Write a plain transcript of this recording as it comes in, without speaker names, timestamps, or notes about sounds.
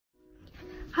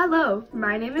Hello,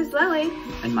 my name is Lily.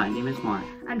 And my name is Mark.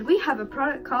 And we have a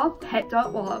product called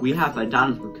Pet.Walk. We have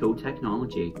bandanas with cool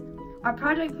technology. Our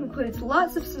product includes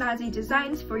lots of snazzy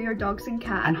designs for your dogs and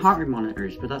cats. And heart rate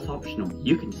monitors, but that's optional.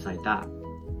 You can decide that.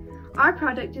 Our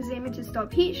product is aiming to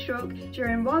stop heat stroke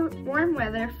during warm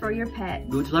weather for your pets.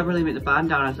 We will deliberately make the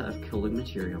bandanas out of cooling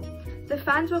material. The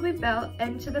fans will be built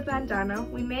into the bandana.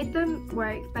 We made them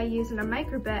work by using a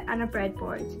microbit and a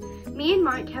breadboard. Me and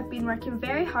Mark have been working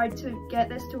very hard to get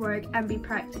this to work and be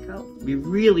practical. We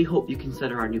really hope you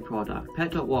consider our new product,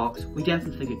 Pet.Walks. We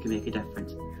definitely think it can make a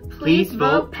difference. Please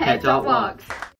vote Pet.Walks.